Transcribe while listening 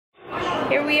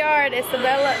Here we are at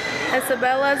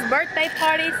Isabella's birthday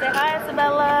party. Say hi,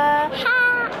 Isabella.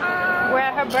 Hi. We're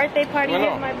at her birthday party.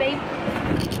 Here's my baby.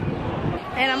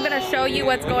 And I'm gonna show you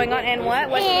what's going on and what?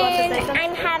 What do you want to say?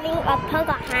 I'm having a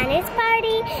Pocahontas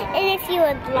party, and if you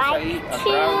would like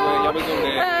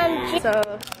to,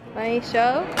 so let me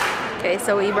show. Okay,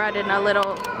 so we brought in a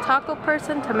little taco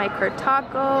person to make her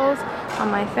tacos. All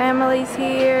my family's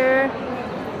here.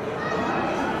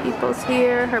 People's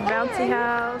here. Her bouncy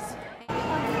house.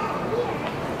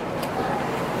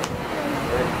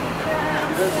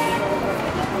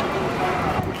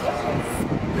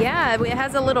 Yeah, it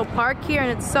has a little park here and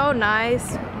it's so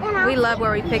nice. We love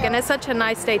where we pick and it's such a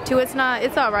nice day too. It's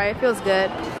all right, it feels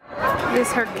good. This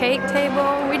is her cake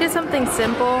table. We did something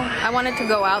simple. I wanted to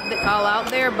go all out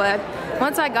there, but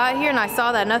once I got here and I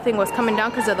saw that nothing was coming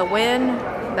down because of the wind,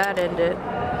 that ended.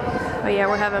 But yeah,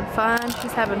 we're having fun.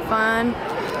 She's having fun.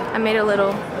 I made a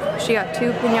little, she got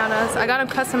 2 piñatas. I got them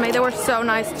custom made. They were so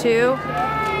nice too.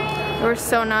 They were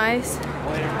so nice.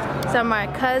 Some of my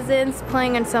cousins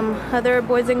playing and some other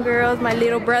boys and girls. My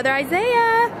little brother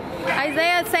Isaiah.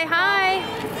 Isaiah, say hi.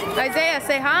 Isaiah,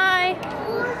 say hi.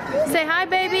 Say hi,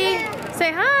 baby.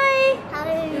 Say hi.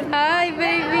 Hi,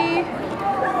 baby.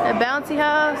 The bouncy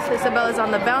house. Isabella's on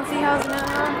the bouncy house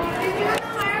now.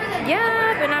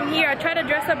 Yeah, and I'm here. I try to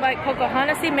dress up like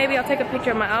Pocahontas. Maybe I'll take a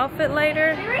picture of my outfit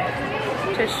later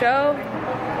to show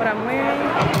what I'm wearing.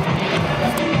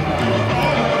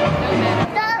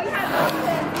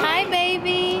 Hi,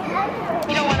 baby.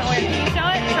 You don't want to wear it. Can you show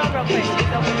it? Show it real quick.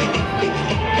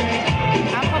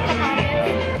 I'm Pocahontas.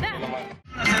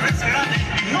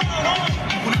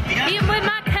 Being with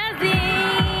my cousin.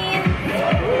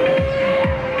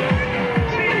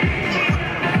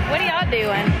 What are y'all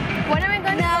doing? When are we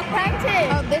going to practice?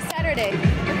 Oh, this Saturday.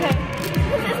 Okay.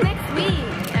 This is next week.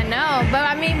 I know, but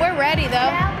I mean, we're ready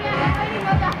though. Yeah, we already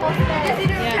know that whole stuff. Just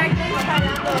either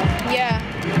practice. Yeah.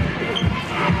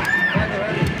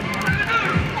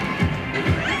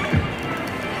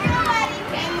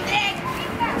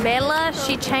 Bella,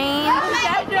 she changed.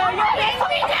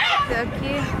 So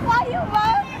cute.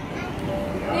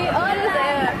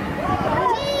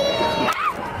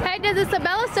 Hey, does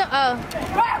Isabella still? Oh.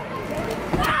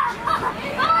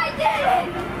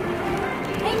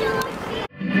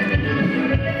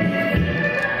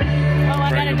 Oh,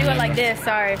 I gotta do it like this.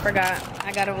 Sorry, I forgot.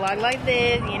 I gotta vlog like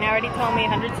this. You already told me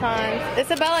 100 times.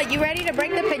 Isabella, you ready to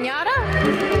break the piñata?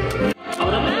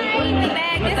 Hi,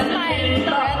 Meg. This is my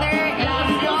brother.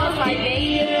 My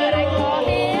baby, what I call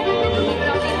him. He's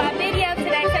gonna be my video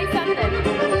today. Say something.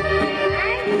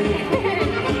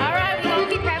 Alright, we're gonna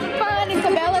keep having fun.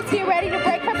 Isabella's here ready to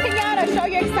break her piñata. Show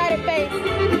your excited face.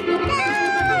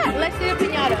 Ah, let's do the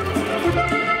piñata.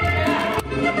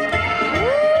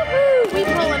 Woohoo! We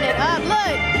pulling it up.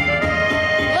 Look.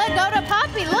 Look, go to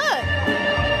Poppy. Look.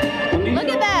 Look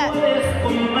at that.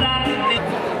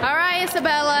 Alright,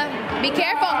 Isabella. Be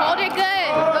careful. Hold it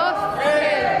good. Oh.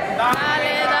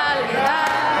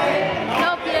 No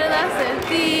pierdas el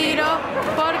tiro,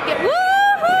 porque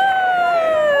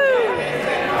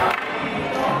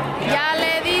ya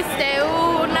le diste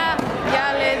una, ya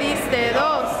le diste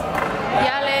dos,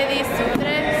 ya le diste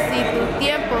 3 y tu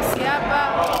tiempo se acaba.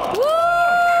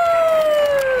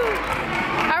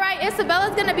 Alright,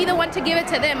 Isabella's gonna be the one to give it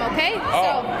to them, okay?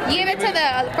 So give it to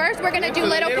the first. We're gonna do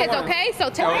little kids, okay? So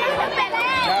tell me.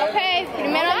 Okay,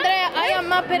 primero Andrea. Ay,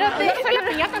 mamá, espérate.